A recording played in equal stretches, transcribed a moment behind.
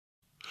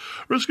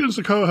Riskin's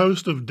the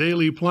co-host of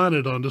Daily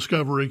Planet on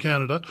Discovery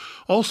Canada,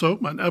 also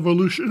an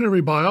evolutionary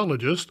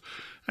biologist,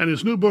 and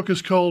his new book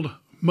is called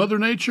Mother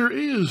Nature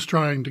is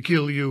Trying to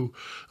Kill You,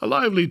 a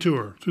lively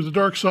tour through the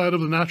dark side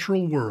of the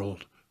natural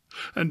world.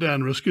 And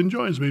Dan Riskin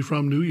joins me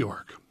from New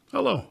York.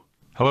 Hello.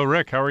 Hello,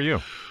 Rick. How are you?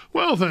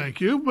 Well,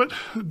 thank you. But,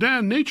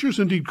 Dan, nature's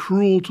indeed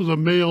cruel to the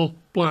male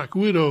black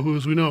widow, who,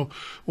 as we know,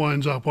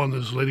 winds up on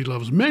this Lady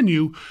Love's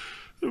menu.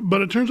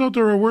 But it turns out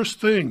there are worse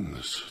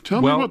things.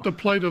 Tell me about the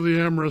plight of the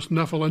amorous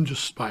Nephelengis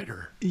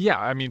spider. Yeah,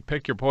 I mean,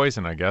 pick your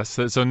poison, I guess.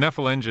 So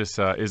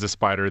Nephelengis is a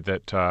spider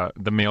that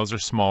the males are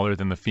smaller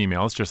than the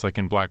females, just like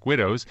in black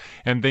widows,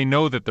 and they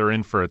know that they're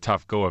in for a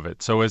tough go of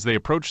it. So as they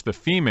approach the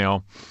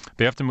female,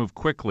 they have to move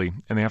quickly,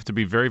 and they have to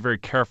be very, very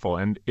careful.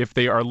 And if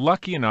they are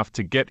lucky enough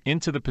to get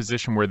into the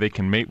position where they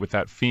can mate with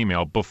that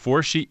female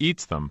before she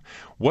eats them,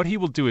 what he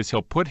will do is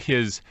he'll put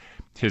his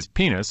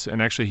penis,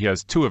 and actually he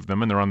has two of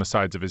them, and they're on the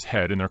sides of his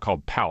head, and they're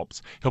called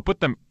palps. He'll put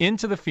them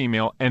into the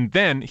female, and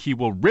then he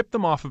will rip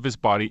them off of his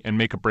body and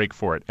make a break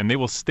for it. And they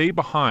will stay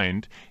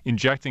behind,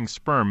 injecting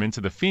sperm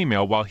into the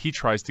female while he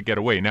tries to get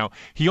away. Now,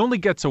 he only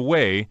gets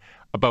away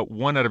about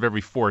 1 out of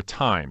every 4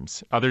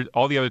 times.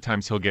 All the other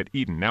times he'll get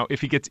eaten. Now,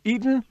 if he gets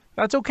eaten,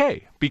 that's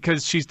okay,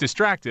 because she's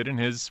distracted and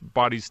his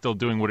body's still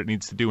doing what it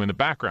needs to do in the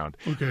background.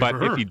 Okay,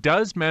 but if he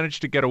does manage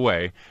to get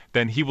away,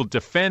 then he will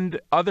defend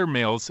other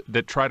males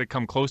that try to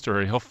come close to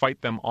her. He'll fight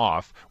them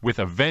off with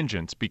a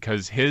vengeance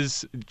because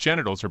his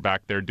genitals are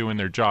back there doing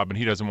their job and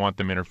he doesn't want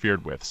them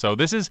interfered with. So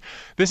this is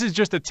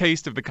just a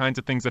taste of the kinds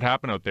of things that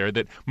happen out there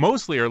that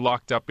mostly are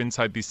locked up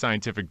inside these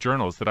scientific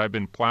journals that I've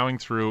been plowing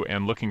through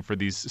and looking for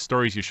these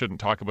stories you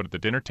shouldn't talk about at the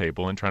dinner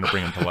table and trying to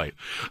bring them to light.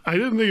 I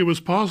didn't think it was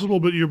possible,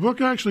 but your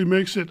book actually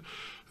makes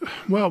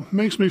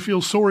me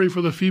feel sorry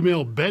for the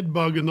female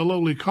bedbug and the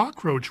lowly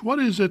cockroach. What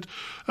is it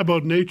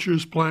about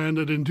nature's plan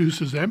that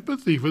induces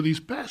empathy for these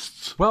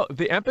pests? Well,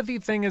 the empathy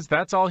thing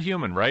that's all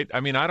human, right? I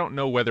mean, I don't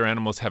know whether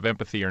animals have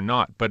empathy or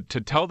not, but to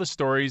tell the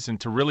stories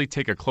and to really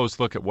take a close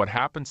look at what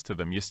happens to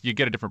them, you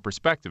get a different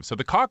perspective. So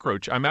the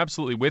cockroach, I'm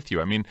absolutely with you.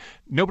 I mean,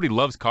 nobody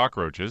loves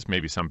cockroaches.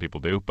 Maybe some people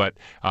do, but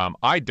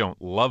I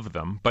don't love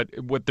them. But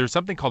there's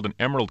something called an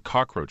emerald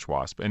cockroach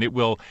wasp, and it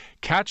will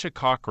catch a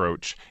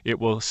cockroach, it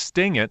will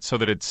sting it so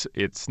that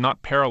it's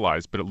not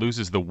paralyzed, but it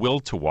loses the will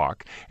to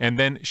walk. And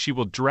then she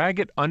will drag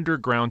it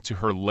underground to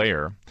her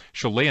lair.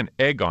 She'll lay an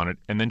egg on it,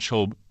 and then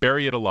she'll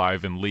bury it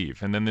alive and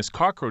leave. And then this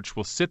cockroach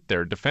will sit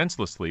there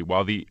defenselessly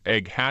while the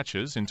egg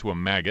hatches into a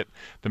maggot.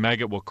 The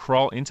maggot will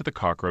crawl into the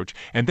cockroach,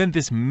 and then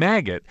this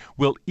maggot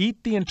will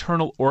eat the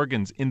internal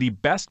organs in the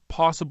best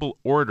possible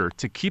order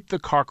to keep the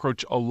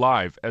cockroach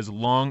alive as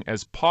long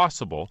as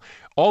possible,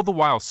 all the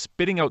while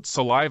spitting out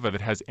saliva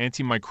that has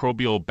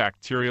antibacterial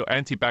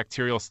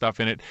stuff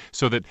in it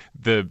so that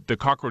the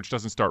cockroach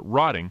doesn't start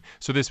rotting.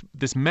 So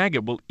this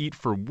maggot will eat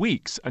for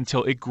weeks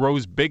until it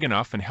grows big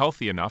enough and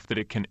healthy enough that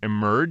it can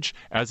emerge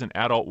as an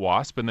adult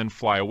wasp and then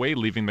fly away,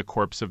 leaving the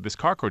corpse of this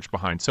cockroach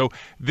behind. So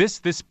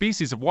this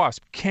species of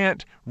wasp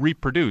can't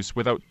reproduce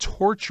without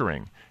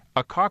torturing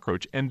a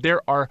cockroach, and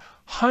there are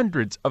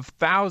hundreds of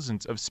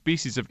thousands of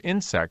species of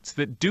insects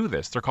that do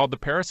this. They're called the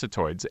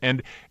parasitoids,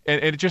 and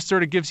it just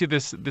sort of gives you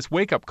this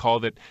wake-up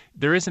call that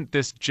there isn't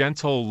this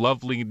gentle,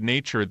 lovely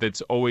nature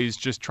that's always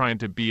just trying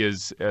to be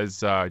as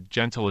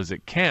gentle as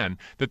it can,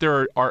 that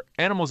there are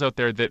animals out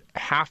there that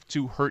have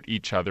to hurt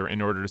each other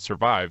in order to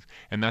survive,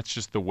 and that's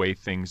just the way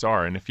things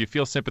are. And if you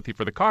feel sympathy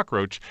for the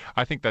cockroach,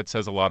 I think that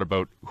says a lot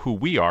about who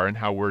we are and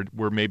how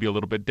we're maybe a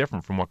little bit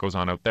different from what goes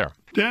on out there.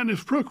 Dan,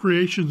 if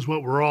procreation's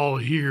what we're all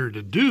here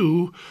to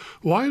do,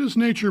 why does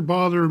nature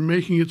bother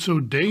making it so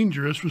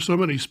dangerous for so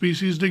many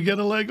species to get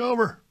a leg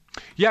over?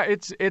 Yeah,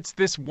 it's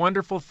this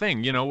wonderful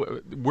thing. You know,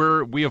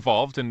 we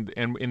evolved, and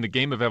in the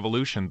game of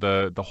evolution,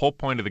 the whole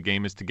point of the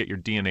game is to get your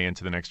DNA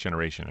into the next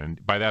generation.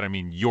 And by that I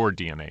mean your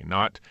DNA,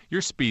 not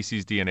your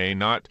species DNA,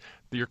 not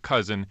your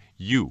cousin,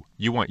 you.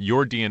 You want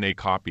your DNA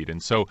copied.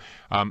 And so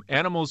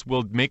animals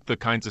will make the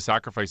kinds of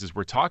sacrifices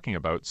we're talking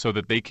about so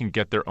that they can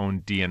get their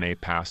own DNA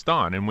passed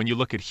on. And when you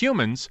look at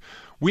humans,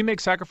 we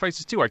make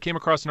sacrifices too. I came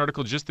across an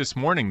article just this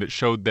morning that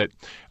showed that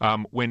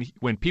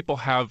when people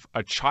have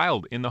a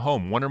child in the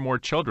home, one or more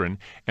children,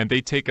 and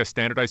they take a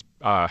standardized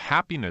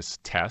happiness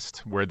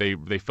test where they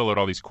fill out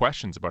all these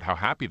questions about how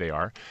happy they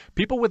are,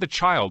 people with a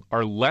child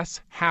are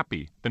less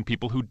happy than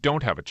people who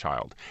don't have a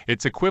child.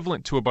 It's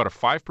equivalent to about a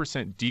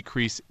 5%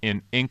 decrease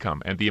in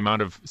income and the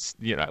amount of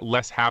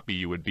less happy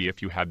you would be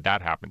if you had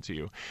that happen to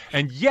you.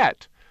 And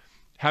yet,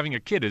 having a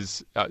kid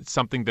is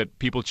something that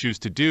people choose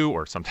to do,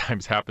 or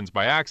sometimes happens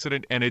by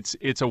accident, and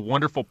it's a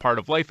wonderful part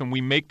of life, and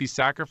we make these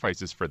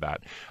sacrifices for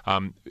that.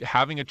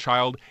 Having a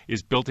child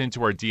is built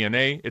into our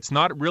DNA. It's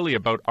not really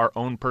about our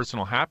own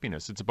personal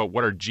happiness. It's about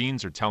what our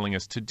genes are telling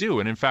us to do.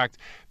 And in fact,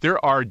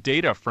 there are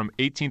data from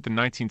 18th and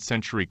 19th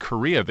century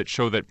Korea that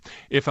show that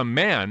if a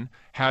man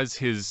has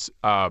his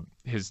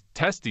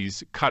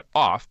testes cut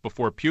off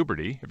before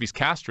puberty, if he's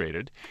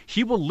castrated,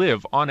 he will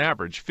live on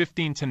average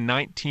 15 to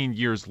 19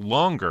 years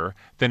longer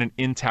than an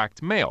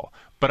intact male.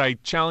 but I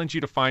challenge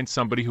you to find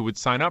somebody who would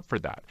sign up for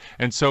that.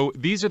 And so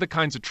these are the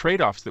kinds of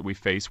trade-offs that we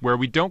face where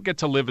we don't get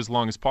to live as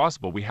long as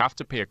possible. We have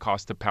to pay a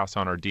cost to pass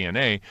on our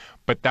DNA,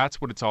 but that's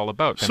what it's all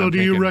about. So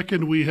do you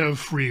reckon we have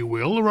free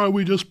will, or are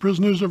we just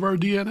prisoners of our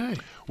DNA?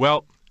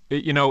 Well,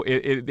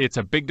 it's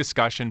a big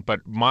discussion, but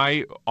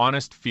my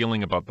honest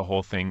feeling about the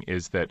whole thing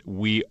is that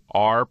we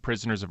are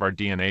prisoners of our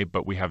DNA,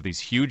 but we have these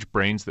huge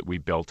brains that we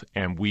built,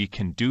 and we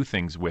can do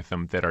things with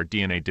them that our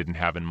DNA didn't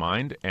have in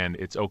mind, and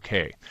it's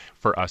okay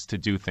for us to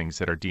do things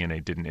that our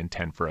DNA didn't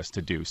intend for us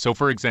to do. So,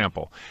 for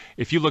example,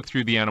 if you look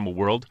through the animal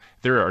world,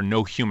 there are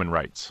no human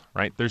rights,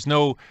 right? There's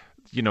no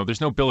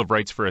Bill of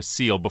Rights for a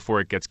seal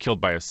before it gets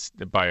killed by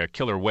a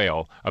killer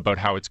whale about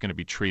how it's going to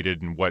be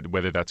treated and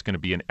whether that's going to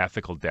be an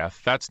ethical death.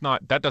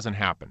 That doesn't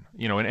happen.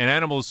 And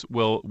animals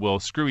will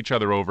screw each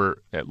other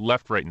over at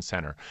left, right, and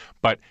center.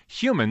 But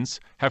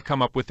humans have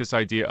come up with this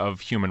idea of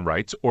human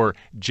rights or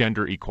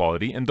gender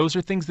equality, and those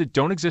are things that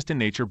don't exist in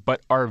nature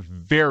but are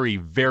very,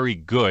 very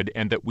good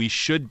and that we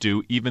should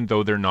do even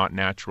though they're not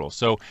natural.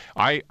 So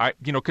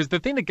because the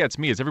thing that gets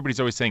me is everybody's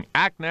always saying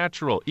act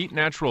natural, eat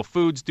natural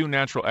foods, do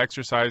natural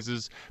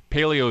exercises,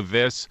 paleo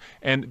this.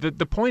 And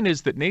the point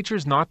is that nature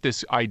is not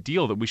this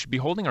ideal that we should be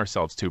holding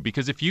ourselves to,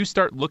 because if you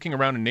start looking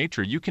around in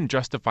nature, you can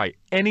justify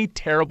any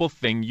terrible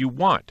thing you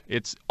want.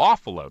 It's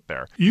awful out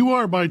there. You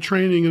are, by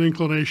training and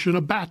inclination,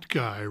 a bat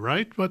guy,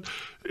 right? But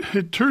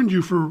it turned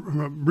you for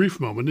a brief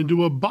moment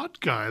into a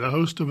bot guy, the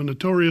host of a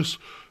notorious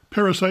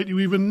parasite you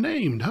even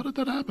named. How did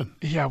that happen?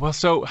 Yeah, well,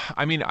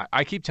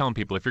 I keep telling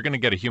people if you're going to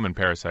get a human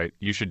parasite,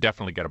 you should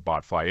definitely get a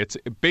botfly. It's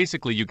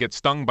basically you get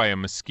stung by a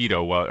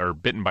mosquito or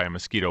bitten by a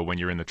mosquito when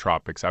you're in the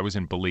tropics. I was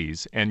in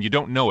Belize, and you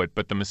don't know it,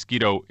 but the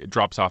mosquito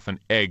drops off an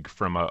egg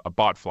from a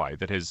botfly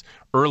that has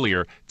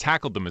earlier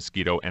tackled the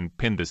mosquito and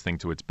pinned this thing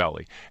to its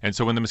belly. And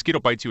so when the mosquito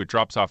bites you, it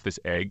drops off this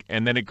egg,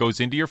 and then it goes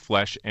into your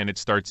flesh, and it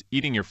starts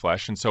eating your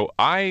flesh. And so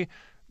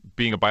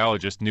being a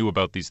biologist, knew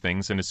about these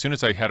things, and as soon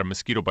as I had a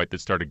mosquito bite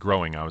that started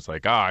growing, I was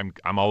like, I'm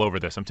all over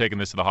this. I'm taking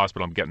this to the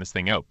hospital. I'm getting this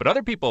thing out. But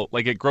other people,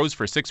 it grows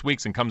for 6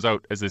 weeks and comes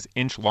out as this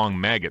inch-long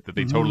maggot that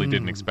they totally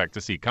didn't expect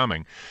to see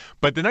coming.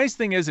 But the nice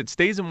thing is it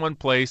stays in one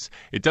place.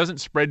 It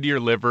doesn't spread to your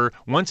liver.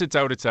 Once it's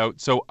out, it's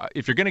out. So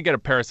if you're going to get a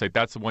parasite,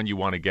 that's the one you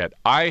want to get.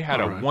 I had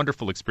a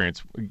wonderful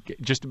experience.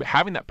 Just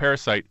having that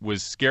parasite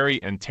was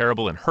scary and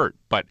terrible and hurt,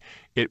 but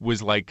it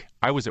was like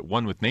I was at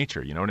one with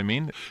nature. You know what I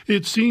mean?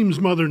 It seems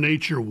Mother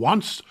Nature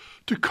wants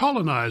to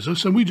colonize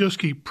us, and we just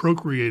keep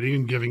procreating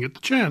and giving it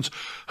the chance.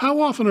 How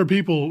often are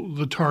people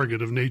the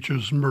target of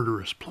nature's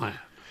murderous plan?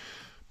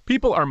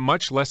 People are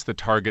much less the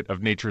target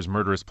of nature's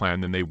murderous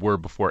plan than they were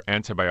before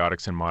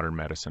antibiotics and modern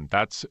medicine.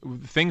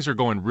 Things are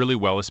going really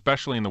well,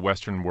 especially in the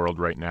Western world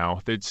right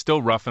now. It's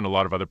still rough in a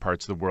lot of other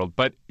parts of the world,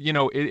 but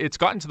it's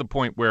gotten to the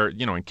point where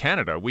in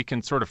Canada we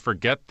can sort of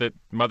forget that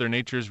Mother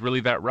Nature is really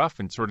that rough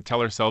and sort of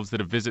tell ourselves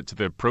that a visit to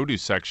the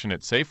produce section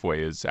at Safeway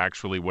is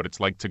actually what it's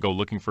like to go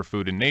looking for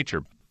food in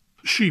nature.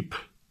 Sheep.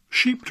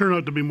 Sheep turn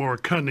out to be more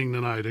cunning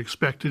than I'd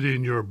expected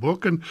in your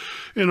book, and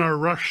in our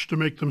rush to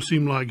make them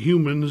seem like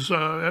humans,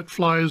 that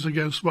flies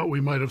against what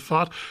we might have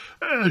thought.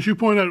 As you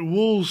point out,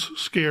 wolves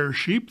scare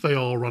sheep. They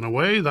all run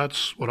away.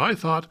 That's what I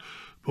thought.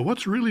 But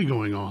what's really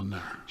going on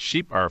there?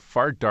 Sheep are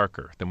far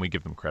darker than we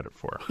give them credit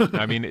for.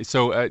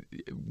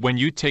 When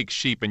you take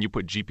sheep and you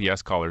put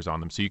GPS collars on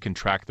them so you can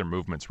track their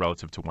movements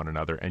relative to one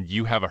another, and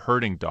you have a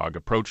herding dog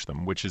approach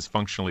them, which is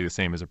functionally the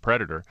same as a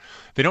predator,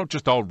 they don't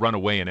just all run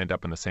away and end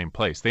up in the same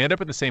place. They end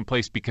up in the same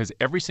place because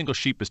every single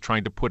sheep is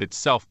trying to put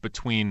itself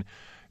between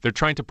They're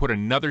trying to put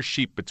another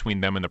sheep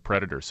between them and the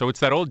predator. So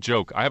it's that old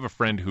joke. I have a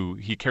friend who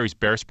he carries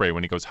bear spray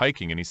when he goes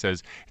hiking, and he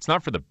says, it's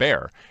not for the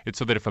bear. It's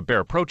so that if a bear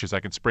approaches, I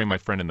can spray my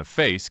friend in the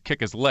face,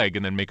 kick his leg,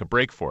 and then make a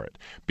break for it.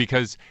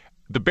 Because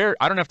the bear,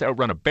 I don't have to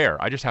outrun a bear.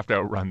 I just have to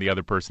outrun the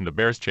other person the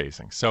bear's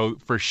chasing. So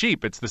for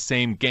sheep, it's the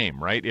same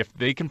game, right? If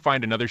they can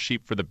find another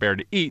sheep for the bear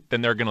to eat,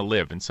 then they're going to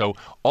live. And so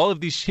all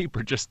of these sheep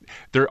are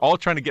they're all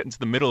trying to get into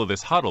the middle of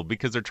this huddle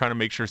because they're trying to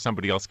make sure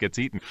somebody else gets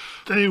eaten.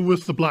 Stay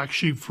with the black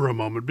sheep for a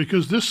moment,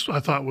 because this I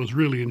thought was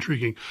really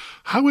intriguing.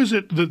 How is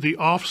it that the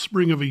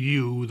offspring of a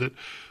ewe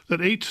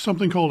that ate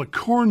something called a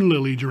corn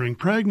lily during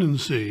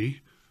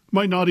pregnancy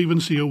might not even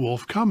see a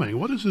wolf coming?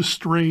 What is this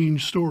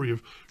strange story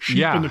of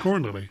sheep and the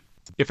corn lily?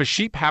 If a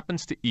sheep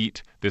happens to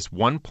eat this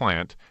one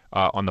plant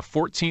on the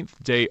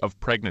 14th day of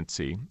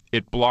pregnancy,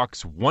 it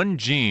blocks one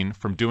gene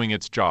from doing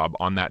its job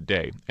on that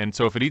day. And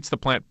so if it eats the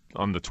plant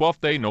on the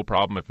 12th day, no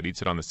problem. If it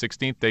eats it on the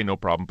 16th day, no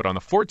problem. But on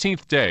the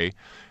 14th day,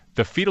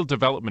 the fetal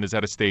development is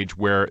at a stage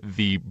where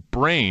the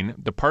brain,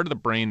 the part of the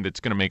brain that's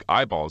going to make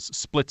eyeballs,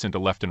 splits into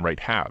left and right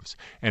halves,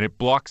 and it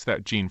blocks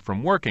that gene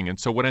from working. And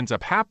so what ends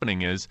up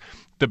happening is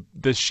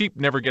the sheep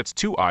never gets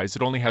two eyes,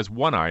 it only has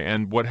one eye.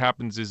 And what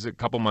happens is a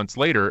couple months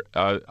later,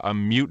 a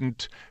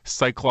mutant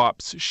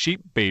cyclops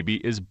sheep baby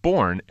is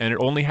born, and it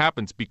only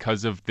happens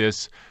because of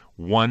this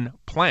one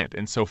plant.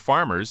 And so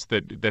farmers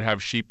that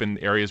have sheep in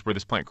areas where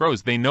this plant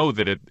grows, they know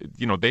that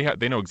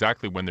they know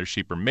exactly when their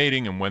sheep are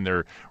mating and when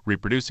they're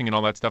reproducing and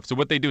all that stuff. So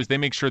what they do is they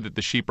make sure that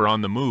the sheep are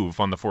on the move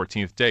on the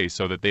 14th day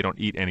so that they don't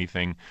eat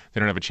anything.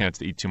 They don't have a chance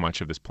to eat too much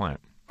of this plant.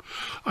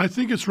 I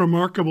think it's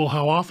remarkable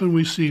how often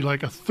we see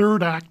like a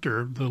third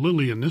actor, the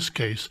lily in this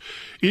case,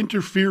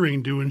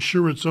 interfering to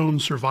ensure its own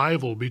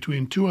survival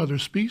between two other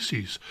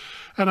species.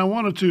 And I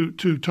wanted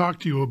to talk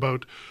to you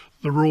about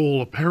the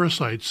role of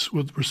parasites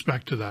with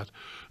respect to that.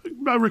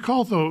 I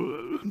recall,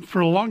 though, for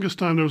the longest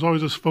time, there was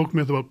always this folk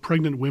myth about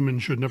pregnant women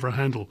should never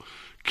handle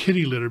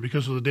kitty litter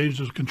because of the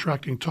dangers of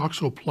contracting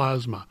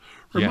toxoplasma.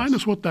 Remind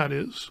us what that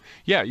is.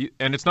 Yeah,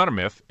 and it's not a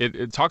myth.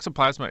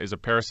 Toxoplasma is a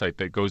parasite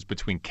that goes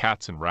between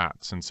cats and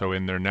rats. And so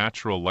in their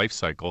natural life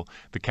cycle,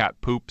 the cat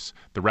poops,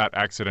 the rat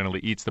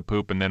accidentally eats the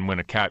poop, and then when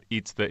a cat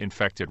eats the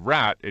infected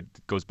rat, it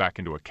goes back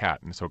into a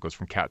cat. And so it goes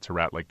from cat to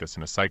rat like this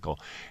in a cycle.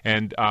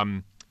 And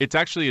it's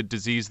actually a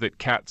disease that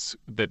cats,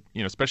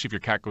 especially if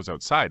your cat goes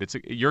outside,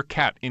 your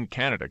cat in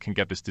Canada can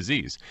get this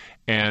disease.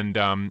 And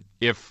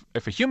if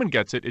a human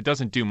gets it, it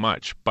doesn't do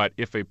much. But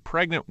if a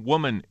pregnant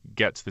woman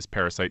gets this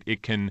parasite,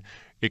 it can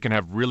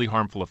have really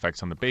harmful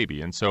effects on the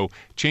baby. And so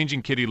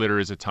changing kitty litter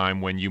is a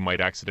time when you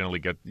might accidentally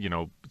get,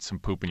 some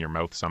poop in your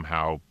mouth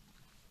somehow.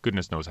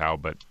 Goodness knows how,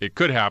 but it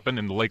could happen,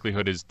 and the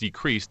likelihood is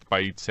decreased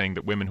by saying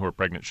that women who are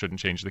pregnant shouldn't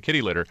change the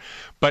kitty litter.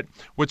 But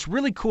what's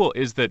really cool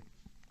is that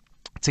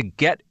to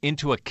get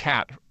into a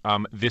cat,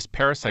 this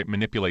parasite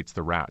manipulates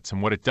the rats.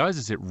 And what it does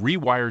is it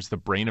rewires the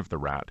brain of the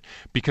rat,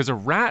 because a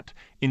rat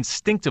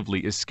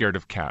instinctively is scared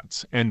of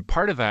cats. And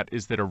part of that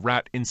is that a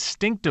rat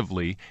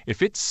instinctively,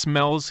 if it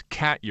smells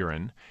cat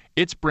urine,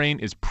 its brain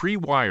is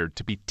pre-wired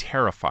to be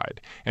terrified.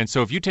 And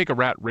so if you take a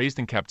rat raised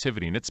in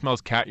captivity and it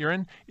smells cat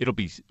urine, it'll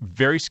be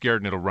very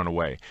scared and it'll run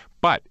away.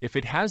 But if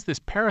it has this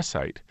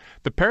parasite,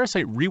 the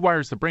parasite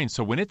rewires the brain.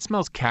 So when it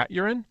smells cat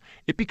urine,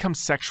 it becomes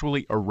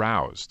sexually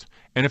aroused.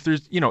 And if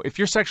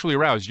you're sexually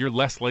aroused, you're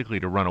less likely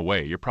to run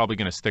away. You're probably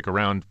going to stick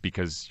around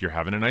because you're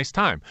having a nice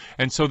time.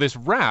 And so this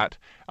rat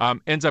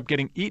ends up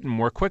getting eaten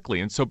more quickly.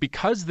 And so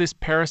because this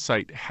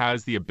parasite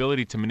has the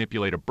ability to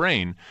manipulate a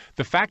brain,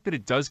 the fact that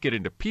it does get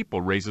into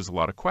people raises a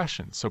lot of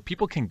questions. So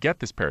people can get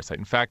this parasite.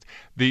 In fact,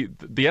 the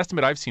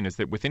estimate I've seen is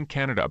that within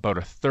Canada, about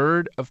a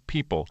third of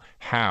people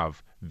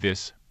have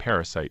this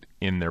parasite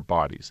in their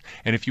bodies.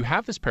 And if you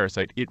have this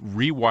parasite, it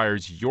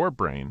rewires your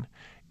brain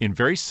in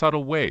very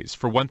subtle ways.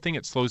 For one thing,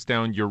 it slows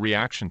down your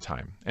reaction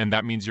time, and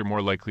that means you're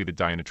more likely to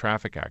die in a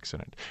traffic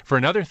accident. For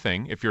another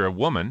thing, if you're a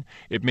woman,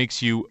 it makes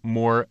you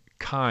more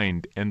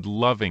kind and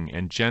loving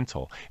and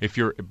gentle.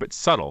 But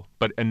subtle,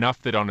 but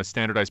enough that on a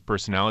standardized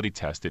personality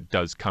test, it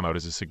does come out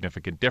as a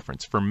significant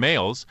difference. For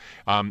males,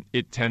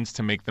 it tends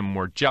to make them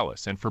more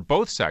jealous. And for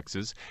both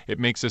sexes, it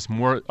makes us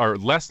more or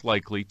less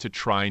likely to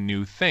try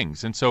new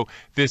things. And so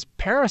this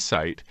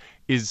parasite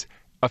is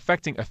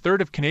affecting a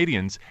third of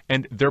Canadians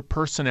and their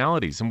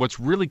personalities. And what's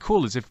really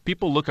cool is if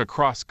people look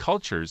across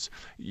cultures,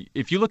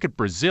 if you look at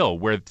Brazil,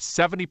 where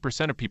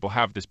 70% of people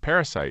have this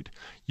parasite,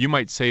 you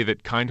might say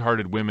that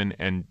kind-hearted women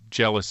and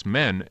jealous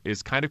men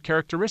is kind of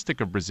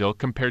characteristic of Brazil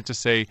compared to,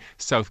 say,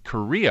 South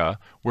Korea,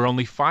 where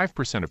only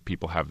 5% of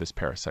people have this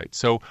parasite.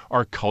 So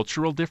are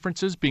cultural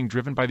differences being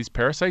driven by these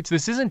parasites?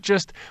 This isn't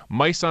just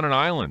mice on an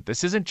island.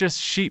 This isn't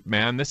just sheep,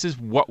 man. This is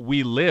what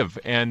we live.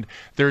 And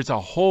there's a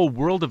whole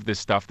world of this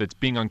stuff that's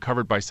being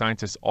uncovered by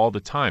scientists all the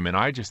time. And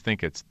I just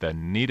think it's the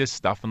neatest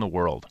stuff in the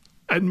world.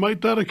 And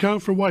might that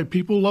account for why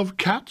people love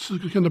cats?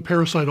 Can the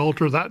parasite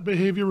alter that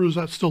behavior, or is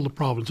that still the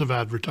province of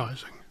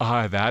advertising?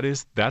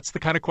 That's the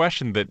kind of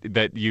question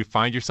that you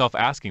find yourself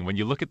asking when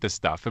you look at this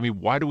stuff. I mean,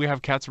 why do we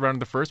have cats around in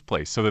the first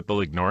place? So that they'll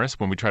ignore us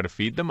when we try to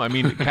feed them? I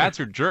mean, cats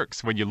are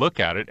jerks when you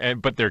look at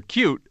it, but they're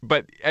cute.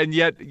 And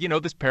yet,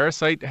 this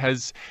parasite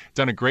has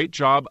done a great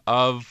job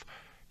of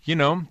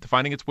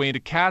finding its way into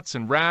cats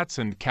and rats,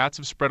 and cats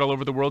have spread all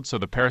over the world, so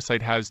the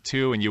parasite has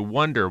too, and you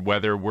wonder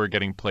whether we're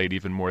getting played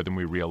even more than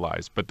we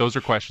realize. But those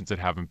are questions that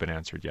haven't been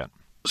answered yet.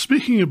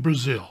 Speaking of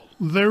Brazil,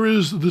 there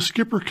is the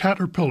skipper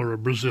caterpillar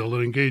of Brazil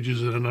that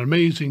engages in an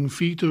amazing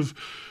feat of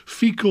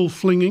fecal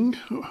flinging.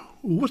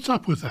 What's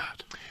up with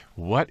that?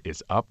 What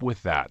is up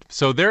with that?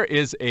 So there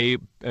is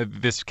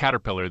this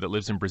caterpillar that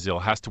lives in Brazil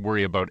has to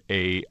worry about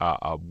a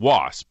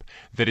wasp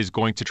that is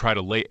going to try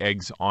to lay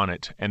eggs on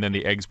it, and then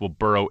the eggs will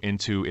burrow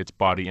into its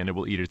body and it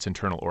will eat its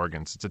internal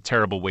organs. It's a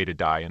terrible way to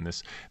die, and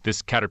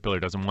this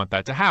caterpillar doesn't want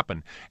that to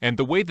happen. And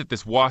the way that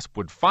this wasp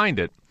would find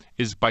it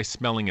is by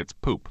smelling its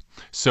poop.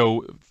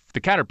 So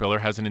the caterpillar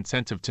has an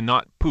incentive to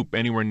not poop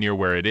anywhere near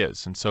where it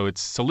is. And so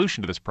its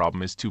solution to this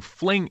problem is to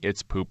fling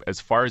its poop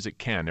as far as it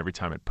can every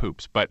time it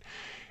poops. But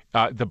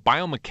the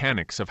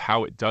biomechanics of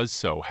how it does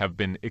so have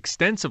been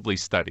extensively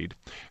studied.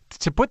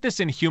 To put this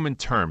in human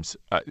terms,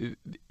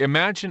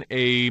 imagine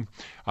a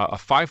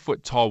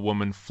 5-foot-tall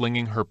woman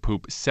flinging her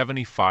poop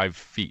 75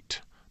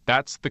 feet.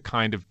 That's the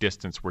kind of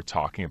distance we're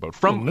talking about.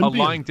 From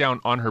lying down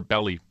on her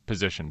belly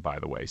position, by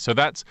the way. So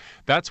that's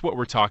what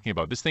we're talking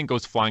about. This thing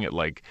goes flying at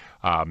like,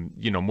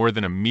 more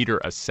than a meter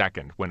a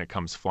second when it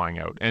comes flying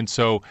out. And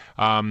so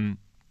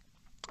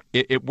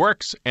it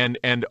works, and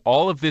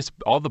all the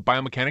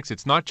biomechanics,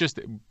 it's not just,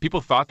 people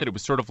thought that it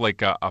was sort of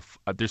like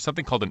there's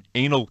something called an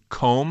anal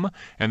comb,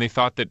 and they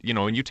thought that,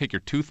 when you take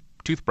your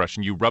toothbrush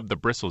and you rub the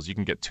bristles, you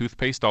can get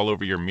toothpaste all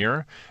over your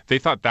mirror. They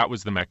thought that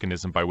was the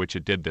mechanism by which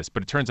it did this,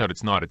 but it turns out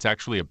it's not. It's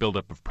actually a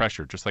buildup of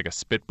pressure, just like a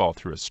spitball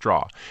through a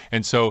straw.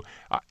 And so,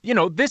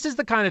 this is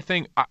the kind of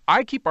thing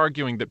I keep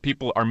arguing that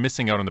people are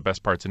missing out on the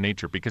best parts of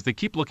nature because they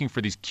keep looking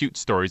for these cute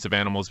stories of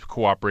animals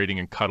cooperating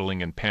and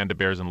cuddling and panda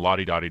bears and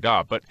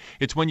la-di-da-di-da. But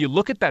it's when you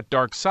look at that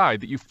dark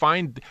side that you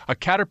find a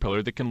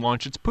caterpillar that can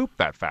launch its poop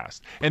that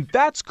fast. And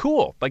that's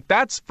cool. Like,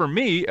 that's, for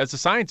me, as a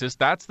scientist,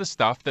 that's the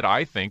stuff that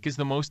I think is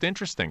the most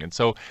interesting. And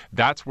so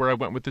that's where I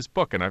went with this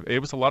book, and it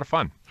was a lot of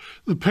fun.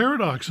 The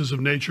paradoxes of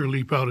nature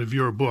leap out of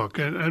your book.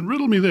 And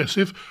riddle me this.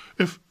 If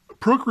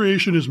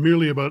procreation is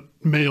merely about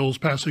males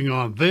passing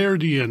on their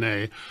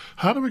DNA,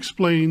 how to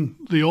explain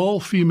the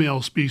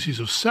all-female species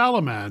of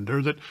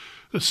salamander that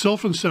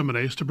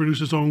self-inseminates to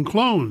produce its own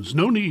clones?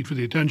 No need for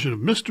the attention of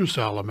Mr.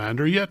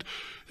 Salamander, yet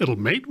it'll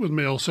mate with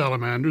male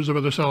salamanders of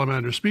other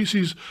salamander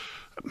species.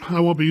 I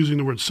won't be using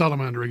the word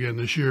salamander again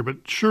this year, but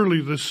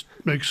surely this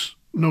makes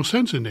no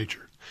sense in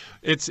nature.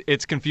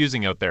 It's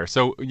confusing out there.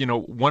 So,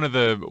 one of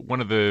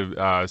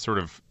the sort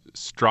of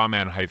straw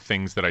man hype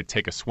things that I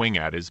take a swing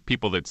at is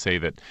people that say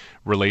that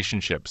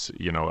relationships,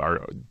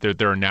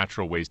 there are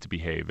natural ways to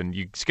behave. And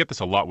you get this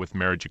a lot with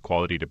marriage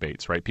equality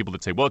debates, right? People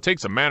that say, well, it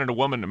takes a man and a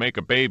woman to make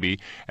a baby.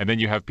 And then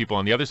you have people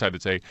on the other side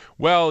that say,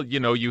 well,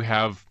 you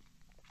have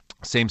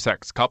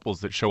same-sex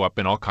couples that show up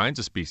in all kinds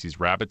of species,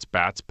 rabbits,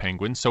 bats,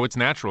 penguins, so it's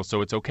natural,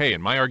 so it's okay.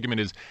 And my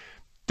argument is,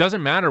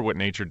 doesn't matter what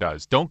nature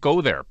does. Don't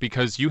go there,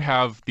 because you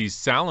have these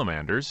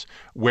salamanders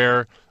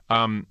where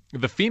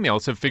the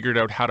females have figured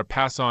out how to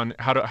pass on,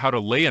 how to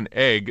lay an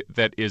egg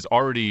that is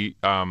already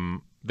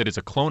that is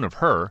a clone of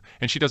her,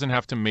 and she doesn't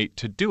have to mate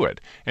to do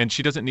it, and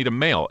she doesn't need a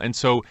male. And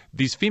so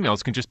these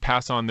females can just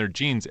pass on their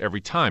genes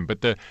every time. But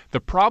the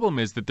problem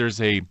is that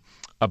there's a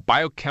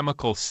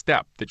biochemical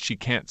step that she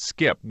can't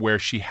skip, where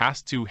she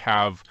has to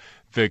have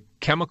the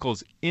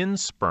chemicals in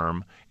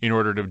sperm in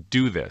order to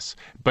do this.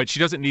 But she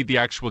doesn't need the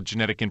actual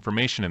genetic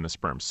information in the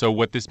sperm. So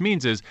what this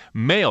means is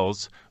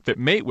males that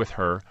mate with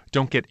her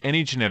don't get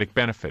any genetic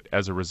benefit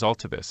as a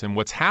result of this. And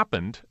what's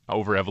happened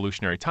over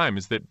evolutionary time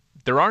is that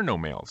there are no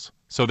males.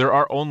 So there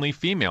are only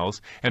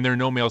females, and there are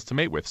no males to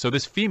mate with. So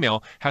this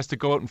female has to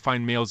go out and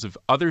find males of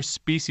other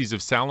species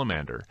of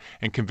salamander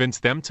and convince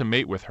them to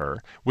mate with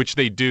her, which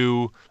they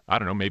do. I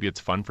don't know, maybe it's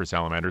fun for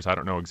salamanders. I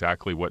don't know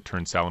exactly what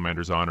turns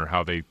salamanders on or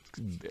how they,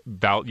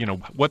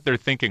 what they're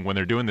thinking when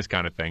they're doing this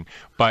kind of thing.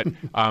 But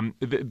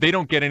they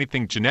don't get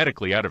anything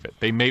genetically out of it.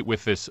 They mate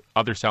with this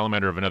other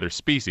salamander of another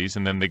species,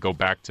 and then they go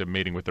back to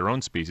mating with their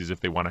own species if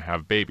they want to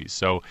have babies.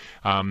 So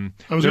I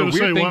was going to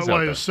say,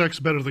 why is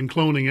sex better than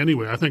cloning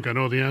anyway? I think I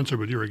know the answer,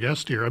 but you're a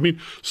guest here. I mean,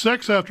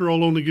 sex, after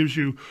all, only gives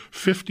you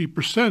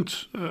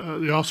 50%,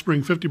 the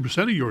offspring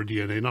 50% of your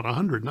DNA, not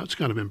 100. That's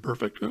kind of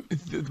imperfect. Huh?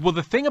 Well,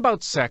 the thing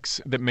about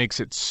sex that makes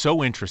it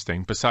so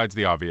interesting, besides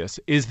the obvious,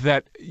 is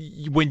that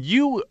when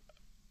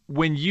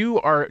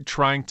you are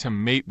trying to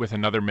mate with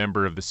another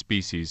member of the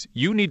species,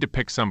 you need to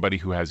pick somebody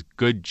who has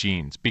good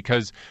genes,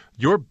 because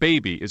your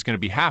baby is going to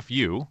be half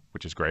you,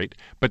 which is great,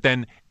 but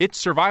then its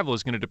survival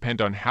is going to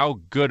depend on how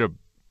good a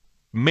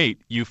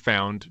mate you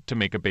found to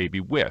make a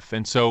baby with.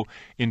 And so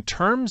in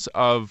terms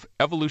of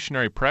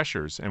evolutionary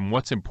pressures and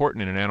what's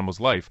important in an animal's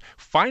life,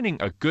 finding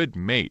a good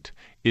mate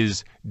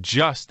is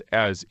just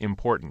as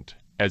important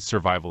as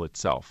survival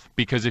itself.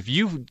 Because if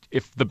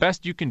the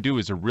best you can do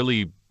is a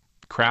really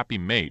crappy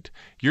mate,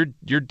 your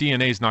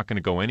DNA is not going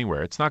to go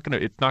anywhere.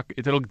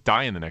 It'll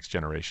die in the next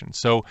generation.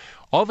 So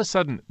all of a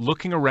sudden,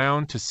 looking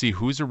around to see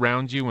who's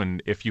around you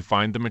and if you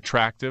find them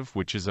attractive,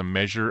 which is a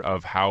measure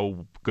of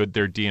how good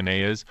their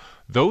DNA is,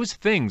 those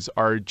things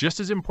are just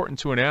as important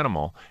to an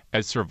animal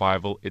as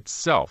survival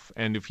itself.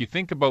 And if you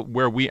think about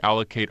where we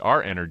allocate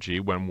our energy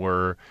when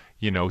we're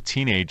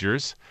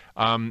teenagers,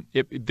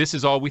 this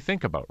is all we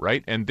think about,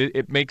 right? And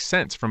it makes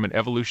sense from an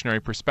evolutionary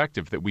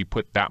perspective that we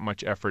put that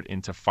much effort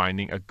into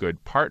finding a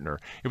good partner.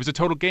 It was a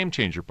total game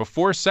changer.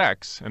 Before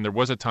sex, and there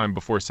was a time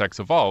before sex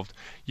evolved,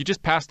 you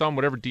just passed on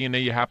whatever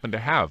DNA you happened to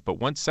have. But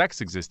once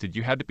sex existed,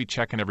 you had to be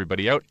checking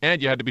everybody out,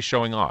 and you had to be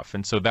showing off.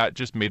 And so that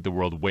just made the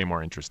world way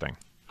more interesting.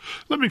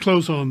 Let me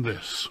close on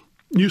this.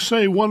 You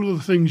say one of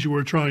the things you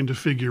were trying to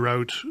figure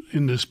out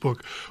in this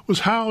book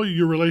was how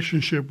your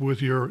relationship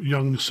with your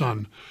young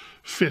son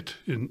fits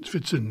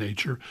in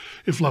nature,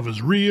 if love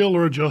is real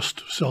or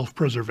just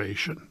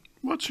self-preservation.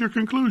 What's your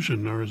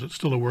conclusion, or is it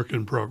still a work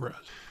in progress?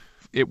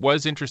 It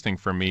was interesting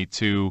for me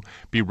to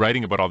be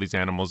writing about all these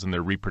animals and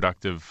their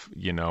reproductive,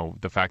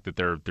 the fact that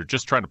they're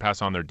just trying to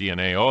pass on their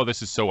DNA. Oh,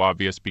 this is so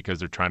obvious because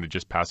they're trying to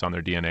just pass on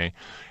their DNA.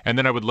 And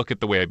then I would look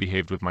at the way I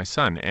behaved with my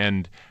son,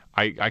 and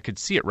I could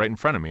see it right in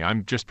front of me.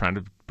 I'm just trying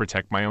to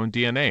protect my own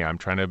DNA. I'm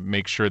trying to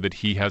make sure that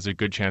he has a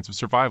good chance of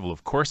survival.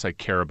 Of course, I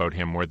care about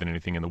him more than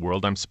anything in the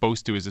world. I'm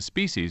supposed to as a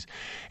species.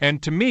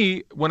 And to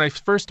me, when I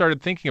first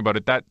started thinking about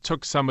it, that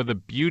took some of the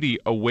beauty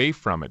away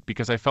from it,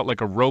 because I felt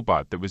like a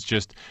robot that was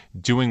just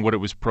doing what it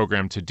was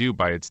programmed to do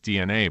by its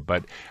DNA.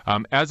 But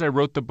as I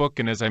wrote the book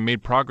and as I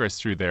made progress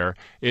through there,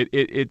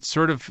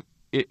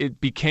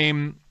 it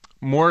became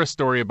more a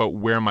story about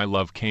where my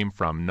love came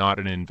from, not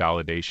an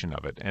invalidation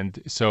of it.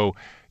 And so,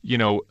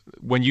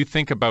 when you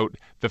think about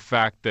the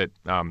fact that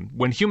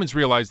when humans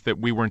realized that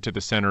we weren't at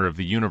the center of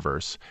the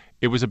universe,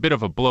 it was a bit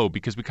of a blow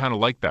because we kind of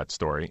like that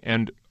story.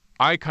 And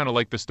I kind of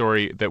like the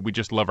story that we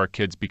just love our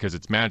kids because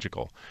it's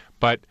magical.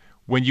 But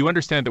when you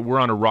understand that we're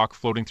on a rock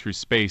floating through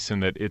space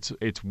and that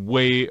it's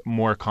way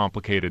more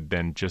complicated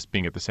than just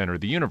being at the center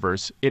of the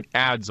universe, it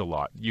adds a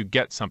lot. You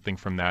get something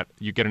from that.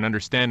 You get an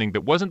understanding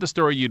that wasn't the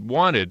story you'd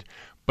wanted,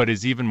 but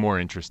is even more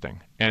interesting.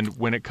 And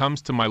when it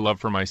comes to my love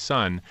for my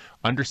son,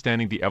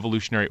 understanding the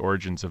evolutionary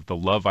origins of the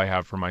love I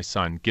have for my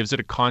son gives it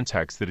a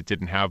context that it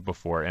didn't have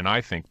before, and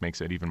I think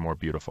makes it even more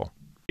beautiful.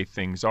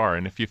 Things are.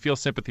 And if you feel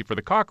sympathy for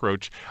the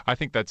cockroach, I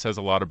think that says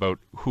a lot about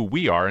who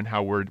we are and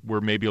how we're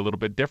maybe a little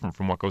bit different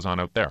from what goes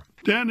on out there.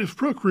 Dan, if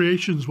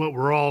procreation's what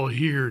we're all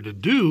here to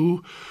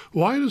do,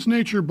 why does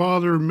nature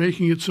bother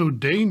making it so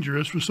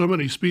dangerous for so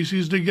many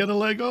species to get a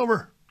leg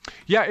over?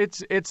 Yeah,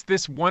 it's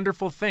this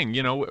wonderful thing.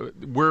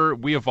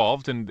 We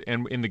evolved, and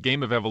in the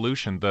game of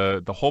evolution,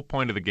 the whole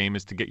point of the game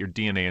is to get your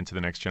DNA into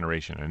the next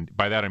generation. And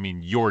by that I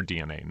mean your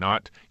DNA,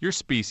 not your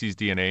species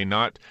DNA,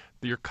 not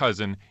your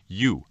cousin,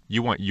 you.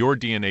 You want your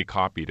DNA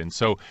copied. And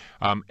so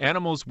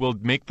animals will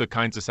make the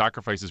kinds of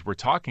sacrifices we're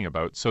talking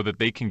about so that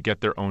they can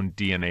get their own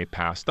DNA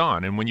passed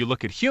on. And when you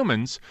look at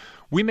humans,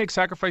 we make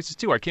sacrifices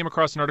too. I came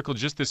across an article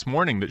just this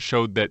morning that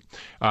showed that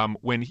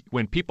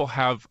when people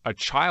have a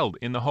child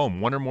in the home,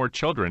 one or more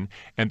children,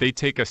 and they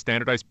take a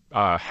standardized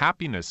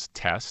happiness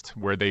test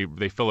where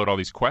they fill out all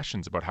these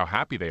questions about how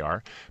happy they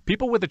are,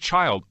 people with a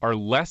child are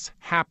less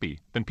happy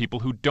than people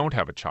who don't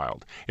have a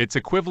child. It's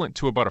equivalent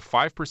to about a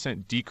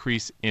 5%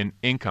 decrease in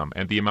income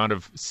and the amount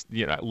of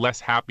less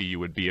happy you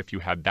would be if you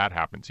had that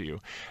happen to you.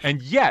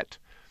 And yet,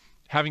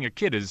 having a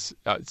kid is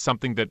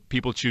something that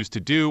people choose to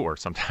do or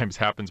sometimes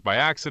happens by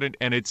accident,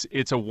 and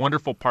it's a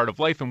wonderful part of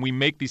life, and we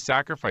make these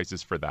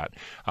sacrifices for that.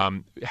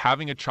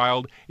 Having a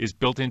child is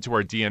built into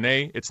our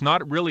DNA. It's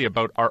not really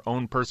about our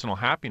own personal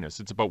happiness.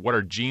 It's about what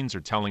our genes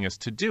are telling us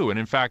to do. And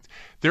in fact,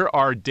 there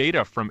are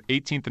data from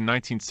 18th and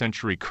 19th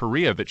century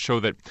Korea that show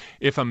that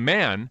if a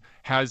man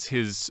has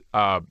his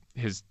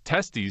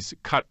testes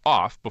cut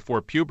off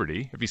before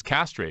puberty, if he's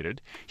castrated,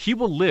 he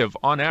will live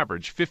on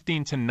average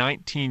 15 to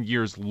 19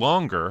 years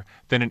longer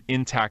than an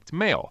intact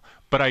male.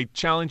 But I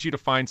challenge you to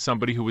find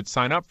somebody who would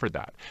sign up for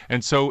that.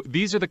 And so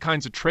these are the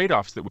kinds of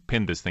trade-offs that would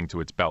pin this thing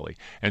to its belly.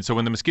 And so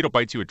when the mosquito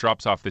bites you, it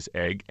drops off this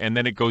egg, and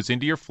then it goes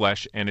into your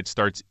flesh, and it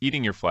starts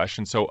eating your flesh.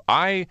 And so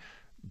I,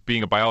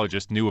 being a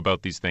biologist, knew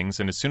about these things,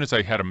 and as soon as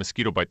I had a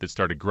mosquito bite that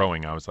started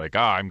growing, I was like,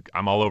 I'm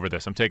all over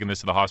this. I'm taking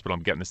this to the hospital.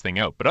 I'm getting this thing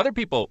out. But other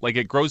people, like,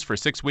 it grows for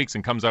 6 weeks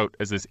and comes out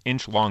as this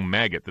inch-long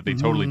maggot that they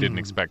totally didn't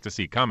expect to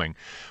see coming.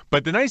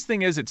 But the nice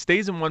thing is it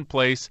stays in one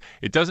place.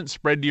 It doesn't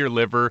spread to your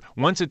liver.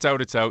 Once it's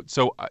out, it's out.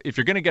 So if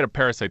you're going to get a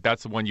parasite,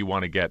 that's the one you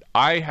want to get.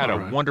 I had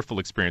a wonderful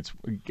experience.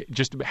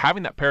 Just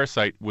having that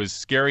parasite was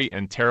scary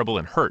and terrible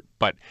and hurt,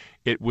 but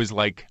it was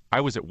like I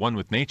was at one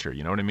with nature,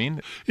 you know what I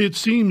mean? It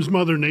seems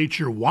Mother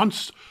Nature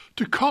wants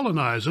to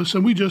colonize us,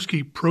 and we just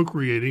keep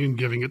procreating and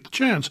giving it the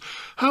chance.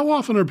 How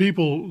often are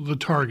people the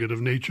target of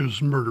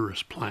nature's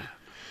murderous plan?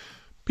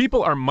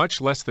 People are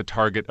much less the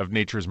target of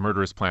nature's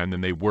murderous plan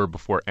than they were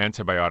before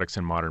antibiotics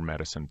and modern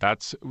medicine.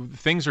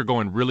 Things are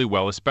going really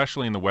well,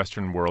 especially in the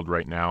Western world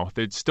right now.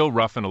 It's still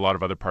rough in a lot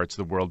of other parts of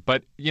the world,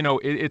 but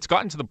it's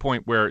gotten to the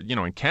point where,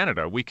 in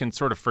Canada, we can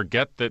sort of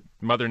forget that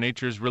Mother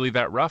Nature is really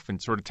that rough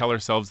and sort of tell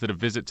ourselves that a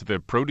visit to the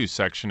produce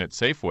section at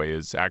Safeway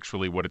is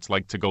actually what it's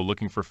like to go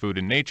looking for food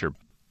in nature.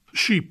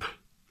 Sheep.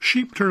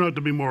 Sheep turn out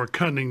to be more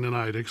cunning than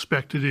I'd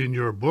expected in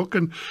your book,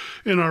 and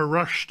in our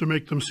rush to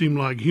make them seem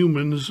like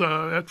humans,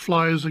 that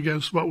flies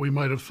against what we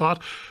might have thought.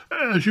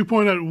 As you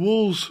point out,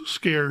 wolves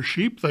scare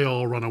sheep. They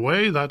all run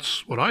away.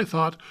 That's what I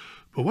thought.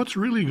 But what's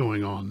really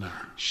going on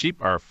there? Sheep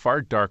are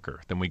far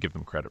darker than we give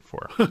them credit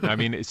for. I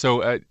mean,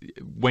 so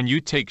when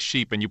you take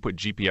sheep and you put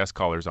GPS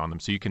collars on them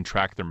so you can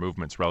track their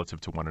movements relative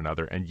to one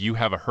another, and you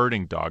have a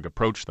herding dog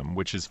approach them,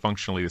 which is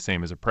functionally the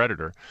same as a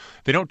predator,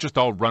 they don't just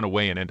all run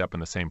away and end up in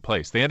the same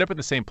place. They end up in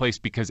the same place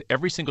because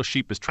every single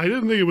sheep is... I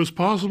didn't think it was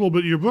possible,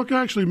 but your book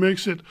actually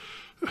makes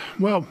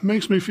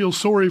me feel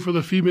sorry for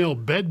the female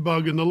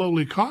bedbug and the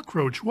lowly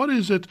cockroach. What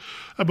is it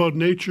about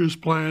nature's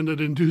plan that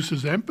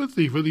induces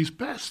empathy for these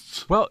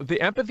pests? Well,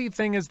 the empathy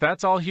thing is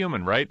that's all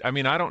human, right? I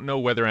mean, I don't know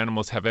whether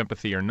animals have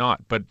empathy or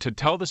not, but to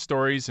tell the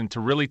stories and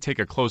to really take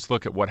a close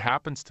look at what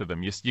happens to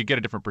them, you get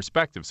a different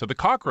perspective. So the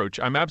cockroach,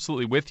 I'm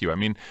absolutely with you. I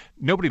mean,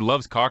 nobody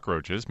loves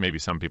cockroaches. Maybe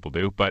some people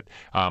do, but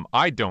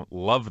I don't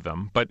love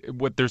them. But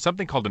there's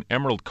something called an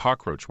emerald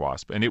cockroach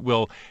wasp, and it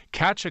will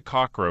catch a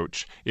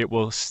cockroach, it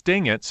will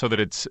sting it so that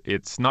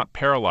it's not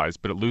paralyzed,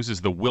 but it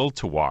loses the will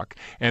to walk.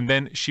 And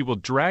then she will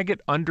drag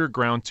it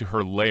underground to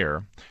her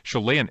lair.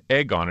 She'll lay an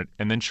egg on it,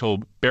 and then she'll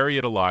bury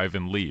it alive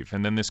and leave.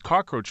 And then this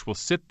cockroach will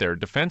sit there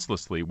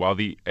defenselessly while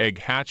the egg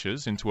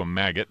hatches into a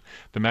maggot.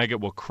 The maggot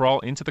will crawl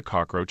into the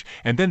cockroach,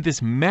 and then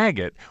this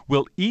maggot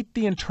will eat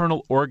the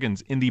internal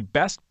organs in the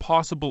best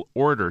possible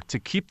order to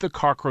keep the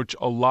cockroach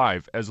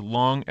alive as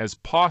long as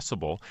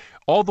possible,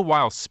 all the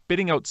while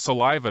spitting out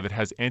saliva that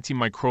has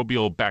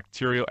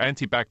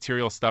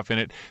antibacterial stuff in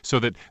it so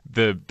that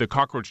the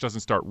cockroach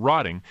doesn't start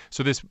rotting.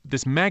 So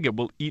this maggot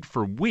will eat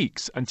for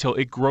weeks until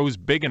it grows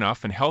big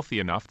enough and healthy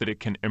enough that it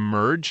can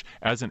emerge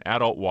as an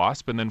adult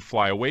wasp and then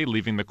fly away,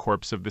 leaving the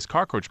corpse of this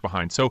cockroach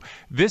behind. So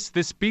this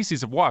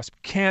species of wasp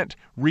can't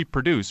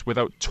reproduce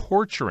without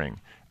torturing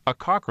a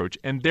cockroach,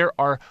 and there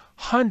are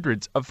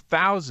hundreds of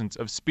thousands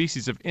of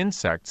species of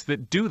insects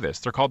that do this.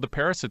 They're called the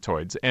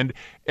parasitoids, and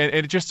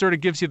it just sort of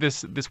gives you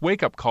this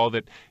wake-up call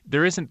that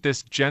there isn't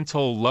this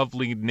gentle,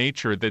 lovely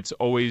nature that's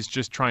always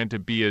just trying to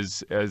be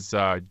as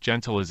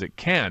gentle as it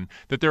can,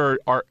 that there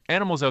are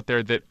animals out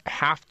there that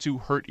have to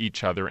hurt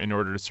each other in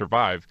order to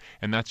survive,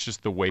 and that's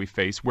just the way we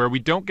face, where we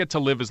don't get to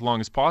live as long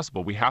as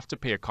possible. We have to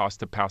pay a cost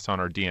to pass on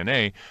our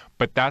DNA,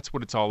 but that's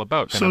what it's all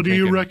about. So do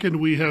you reckon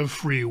we have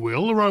free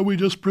will, or are we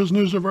just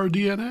prisoners of our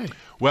DNA?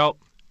 Well,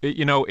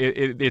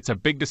 it's a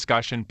big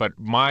discussion, but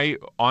my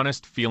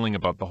honest feeling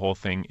about the whole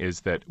thing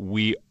is that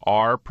we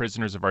are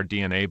prisoners of our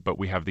DNA, but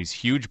we have these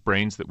huge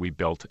brains that we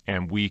built,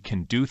 and we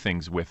can do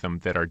things with them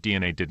that our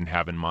DNA didn't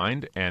have in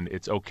mind, and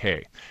it's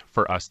okay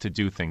for us to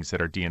do things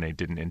that our DNA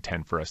didn't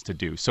intend for us to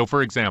do. So,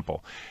 for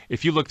example,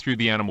 if you look through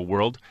the animal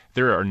world,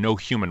 there are no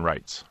human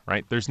rights,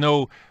 right? There's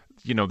no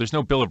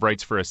Bill of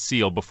Rights for a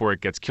seal before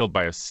it gets killed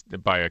by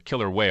a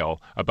killer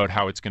whale about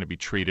how it's going to be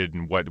treated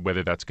and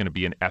whether that's going to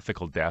be an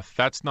ethical death.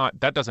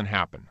 That doesn't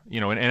happen.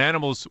 And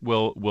animals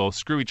will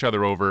screw each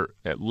other over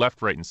at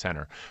left, right, and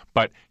center.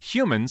 But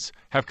humans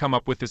have come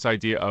up with this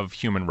idea of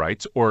human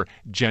rights or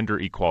gender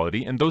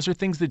equality, and those are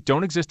things that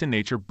don't exist in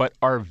nature but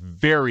are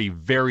very,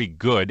 very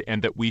good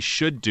and that we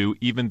should do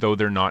even though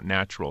they're not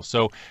natural.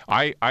 So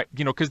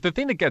because the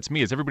thing that gets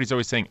me is everybody's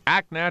always saying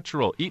act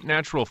natural, eat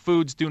natural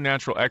foods, do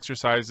natural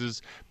exercises,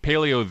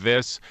 paleo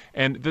this,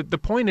 and the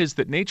point is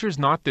that nature is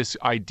not this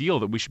ideal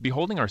that we should be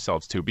holding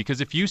ourselves to,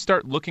 because if you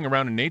start looking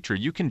around in nature,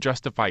 you can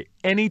justify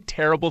any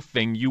terrible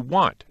thing you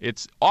want.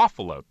 It's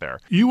awful out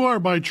there. You are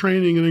by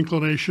training and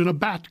inclination a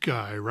bat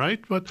guy,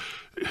 right? But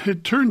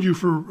it turned you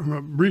for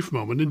a brief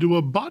moment into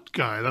a bot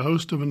guy, the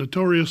host of a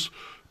notorious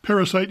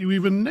parasite you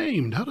even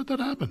named. How did that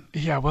happen?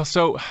 Yeah, well,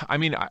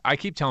 I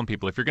keep telling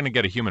people if you're going to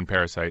get a human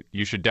parasite,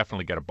 you should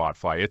definitely get a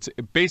botfly. It's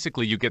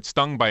basically you get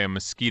stung by a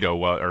mosquito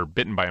or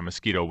bitten by a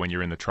mosquito when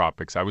you're in the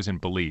tropics. I was in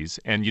Belize,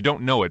 and you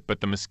don't know it,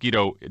 but the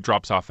mosquito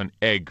drops off an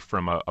egg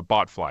from a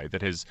botfly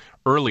that has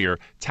earlier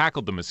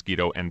tackled the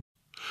mosquito and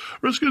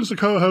Riskin's the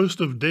co-host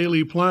of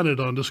Daily Planet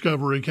on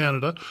Discovery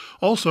Canada,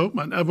 also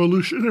an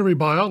evolutionary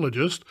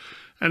biologist,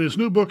 and his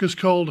new book is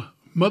called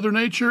Mother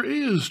Nature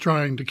is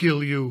Trying to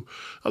Kill You,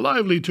 a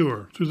lively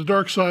tour through the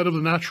dark side of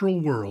the natural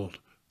world.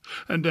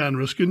 And Dan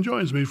Riskin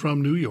joins me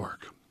from New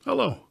York.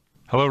 Hello.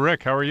 Hello,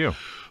 Rick. How are you?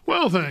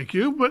 Well, thank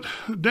you. But,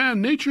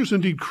 Dan, nature's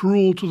indeed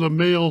cruel to the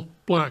male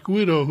black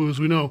widow, who, as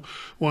we know,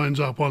 winds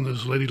up on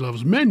this Lady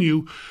Love's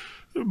menu.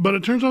 But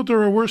it turns out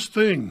there are worse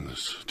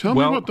things. Tell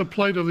me about the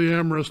plight of the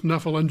amorous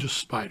Nephelengis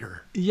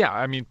spider.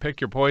 Yeah,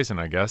 pick your poison,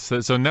 I guess. So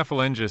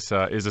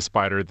Nephelengis is a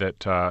spider that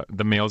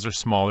the males are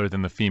smaller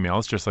than the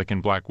females, just like in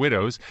black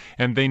widows,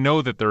 and they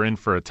know that they're in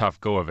for a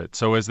tough go of it.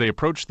 So as they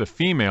approach the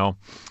female,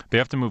 they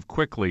have to move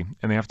quickly,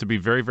 and they have to be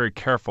very, very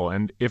careful.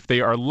 And if they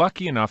are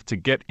lucky enough to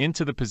get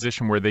into the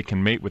position where they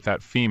can mate with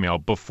that female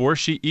before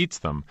she eats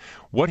them,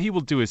 what he will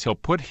do is he'll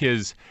put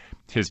his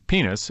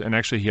penis, and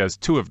actually he has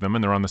two of them,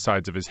 and they're on the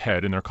sides of his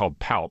head, and they're called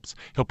palps.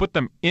 He'll put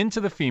them into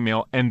the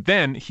female, and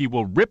then he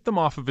will rip them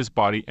off of his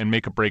body and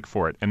make a break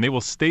for it. And they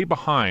will stay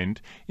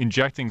behind,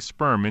 injecting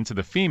sperm into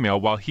the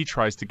female while he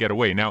tries to get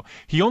away. Now,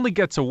 he only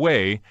gets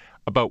away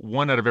about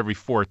 1 out of every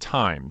 4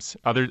 times.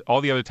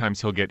 All the other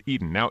times he'll get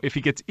eaten. Now, if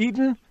he gets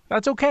eaten,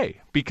 that's okay,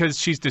 because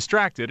she's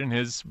distracted and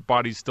his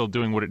body's still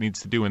doing what it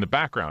needs to do in the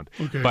background.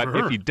 Okay, but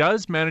if he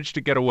does manage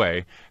to get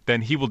away,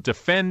 then he will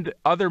defend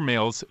other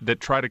males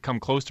that try to come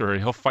close to her.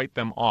 He'll fight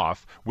them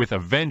off with a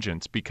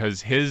vengeance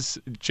because his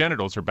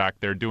genitals are back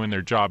there doing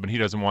their job and he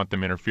doesn't want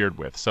them interfered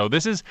with. So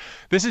this is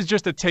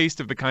just a taste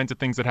of the kinds of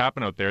things that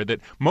happen out there that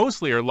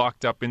mostly are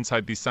locked up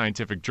inside these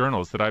scientific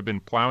journals that I've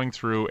been plowing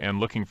through and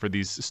looking for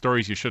these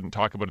stories you shouldn't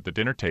talk about at the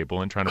dinner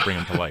table and trying to bring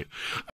them to light.